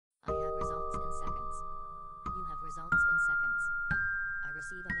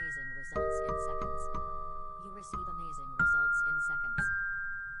receive amazing results in seconds. You receive amazing results in seconds.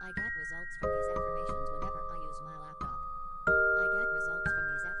 I get results from these affirmations whenever I use my laptop. I get results from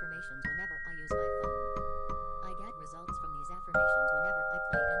these affirmations whenever I use my phone. I get results from these affirmations whenever I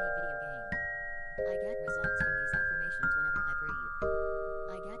play any video game. I get results from these affirmations whenever I breathe.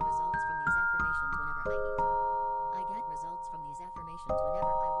 I get results from these affirmations whenever I eat. I get results from these affirmations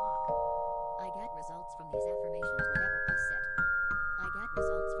whenever I walk. I get results from these affirmations whenever I sit. I get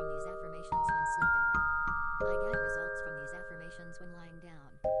results from these affirmations when sleeping. I get results from these affirmations when lying down.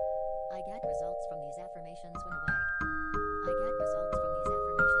 I get results from these affirmations when awake. I get results from these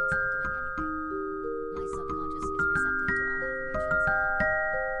affirmations when doing anything. My subconscious is receptive to all affirmations now.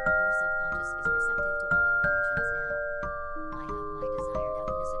 Your subconscious is receptive to all affirmations now. I have my desired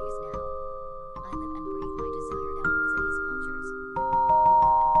ethnicities now. I live and breathe my desired ethnicities cultures. You live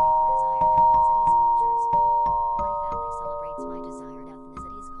and breathe your desired ethnicities cultures. My family celebrates my desired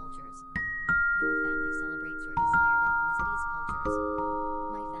ethnicities cultures. Your family celebrates your desired ethnicities cultures.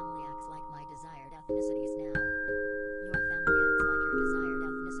 My family acts like my desired ethnicities now. Your family acts like your desired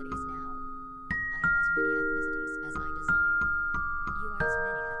ethnicities now. I am as many ethnicities as I desire. You are as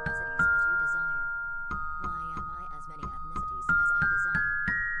many ethnicities as you desire. Why am I as many ethnicities as I desire?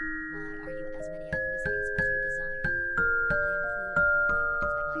 Why are you as many ethnicities as you desire? I am fluent in the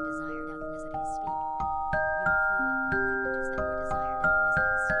languages that my desired ethnicities speak. You are fluent in the languages that your desired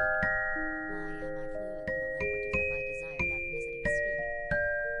ethnicities speak. Why am I fluent in the languages that my desired ethnicities speak?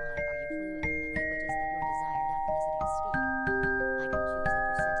 Why are you fluent in the languages that your desired ethnicities speak? I can choose the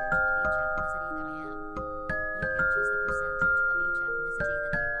percentage of each ethnicity that I am. You can choose the percentage of each ethnicity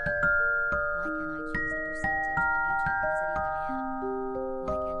that you are. Why can I choose the percentage of each ethnicity that I am?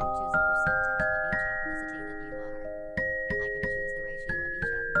 Why can you choose the percentage of each ethnicity that you are? I can choose the ratio of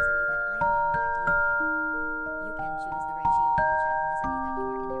each ethnicity that I am in my DNA. You can choose the ratio of each ethnicity that you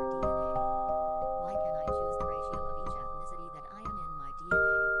are in your DNA. Why can I choose the ratio of each ethnicity that I am in my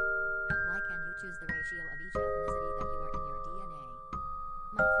DNA? Why can you choose the ratio of each ethnicity that you are in your DNA?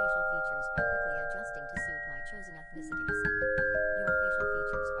 My facial features are quickly adjusting to suit my chosen ethnicities. Your facial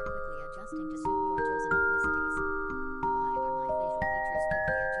features are quickly adjusting to suit your chosen ethnicities. Why are my facial features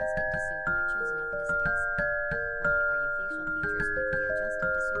quickly adjusting to suit my chosen ethnicities? Why are you facial features quickly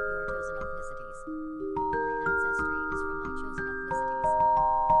adjusting to suit your chosen ethnicities? My ancestry is from my chosen ethnicities.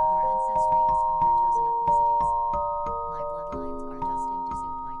 Your ancestry is from your chosen ethnicities. My bloodlines are adjusting to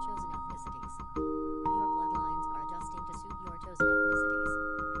suit my chosen ethnicities. Your bloodlines are adjusting to suit your chosen ethnicities.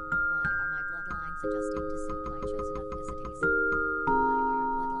 Why are my bloodlines adjusting to suit my chosen ethnicities? Why are your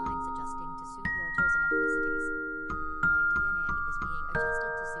bloodlines adjusting to suit your chosen ethnicities? My DNA is being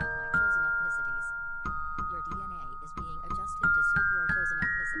adjusted to suit my chosen ethnicities. Your DNA is being adjusted to suit your chosen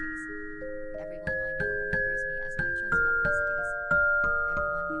ethnicities. Everyone I know remembers me as my chosen ethnicities.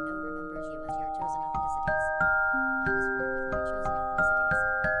 Everyone you know remembers you as your chosen ethnicities. I was born with my chosen ethnicities.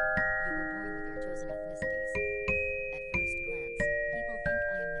 You were born with your chosen ethnicities. At first glance, people think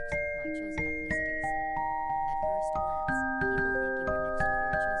I am mixed with my chosen ethnicities. At first glance, people think you are mixed with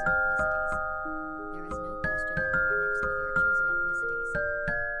your chosen ethnicities. There is no question that you are mixed with your chosen ethnicities.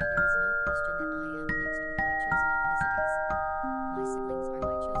 There is no question that I am mixed with my chosen ethnicities. My siblings are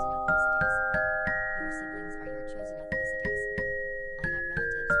my chosen ethnicities. Your siblings are your chosen ethnicities. I have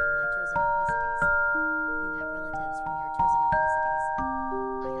relatives from my chosen ethnicities. You have relatives from your chosen ethnicities.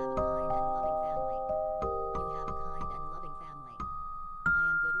 I have a kind and loving family. You have a kind and loving family. I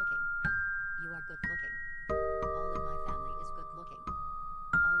am good looking. You are good looking. All of my family is good looking.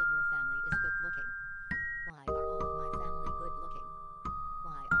 All of your family is good looking. Why are all of my family good looking?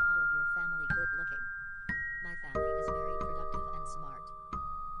 Why are all of your family good looking? My family is very productive and smart.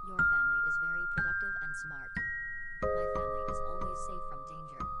 Your family is very productive and smart. My family is always safe from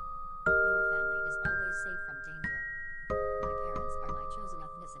danger. Your family is always safe from danger. My parents are my chosen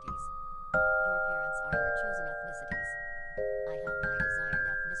ethnicities. Your parents are your chosen ethnicities. I have my desired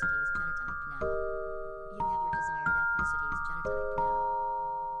ethnicities genotype now. You have your desired ethnicities genotype now.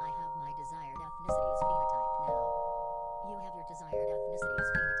 I have my desired ethnicities phenotype now. You have your desired ethnicities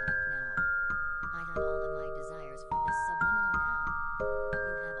phenotype now. I have all of my desires from this subliminal now.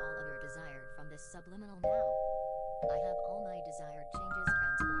 You have all of your desired from this subliminal now. I have